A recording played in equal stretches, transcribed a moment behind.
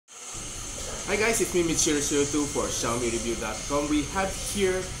Hi guys, it's me Mitch002 for XiaomiReview.com. We have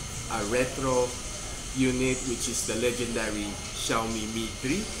here a retro unit which is the legendary Xiaomi Mi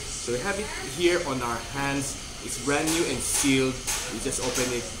 3. So we have it here on our hands. It's brand new and sealed. We just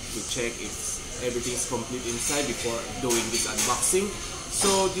open it to check if everything's complete inside before doing this unboxing.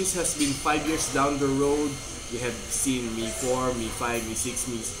 So this has been 5 years down the road. We have seen Mi 4, Mi 5, Mi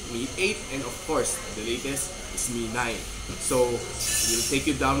 6, Mi 8, and of course the latest is Mi 9. So we'll take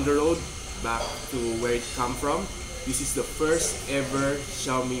you down the road back to where it come from. This is the first ever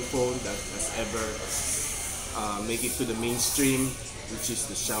Xiaomi phone that has ever make it to the mainstream, which is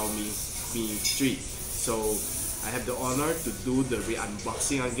the Xiaomi Mi 3. So I have the honor to do the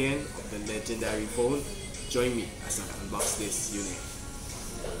re-unboxing again of the legendary phone. Join me as I unbox this unit.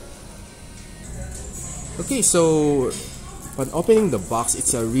 Okay, so upon opening the box,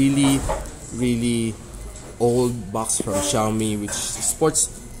 it's a really old box from Xiaomi, which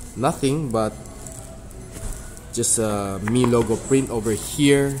sports nothing but just a Mi logo print over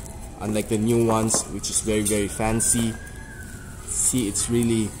here, unlike the new ones, which is very fancy. See, it's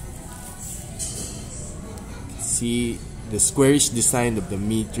really, see the squarish design of the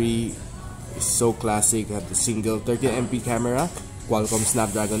Mi 3 is so classic. Have the single 30MP camera, Qualcomm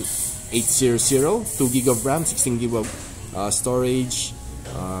Snapdragon 800, 2GB of RAM, 16GB of storage,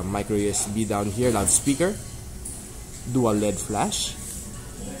 micro USB down here, loudspeaker, dual LED flash,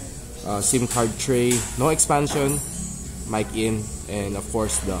 SIM card tray, no expansion, mic in, and of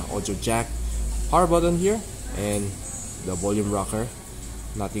course the audio jack, power button here, and the volume rocker.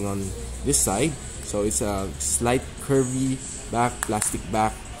 Nothing on this side, so it's a slight curvy back, plastic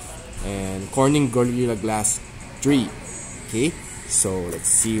back, and Corning Gorilla Glass 3. Okay, so let's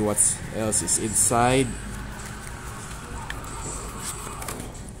see what else is inside.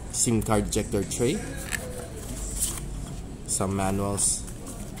 SIM card ejector tray, some manuals,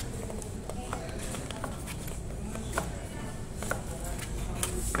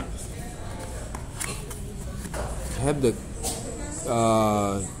 I have the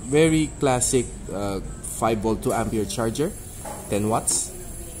very classic 5V 2A charger, 10 watts,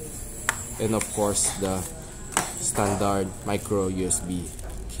 and of course the standard micro USB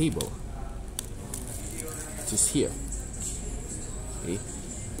cable, which is here. Okay,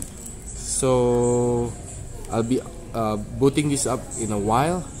 so I'll be booting this up in a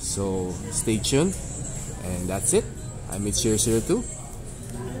while, so stay tuned. And that's it. I'm Mitch002.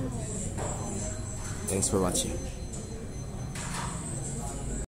 Thanks for watching.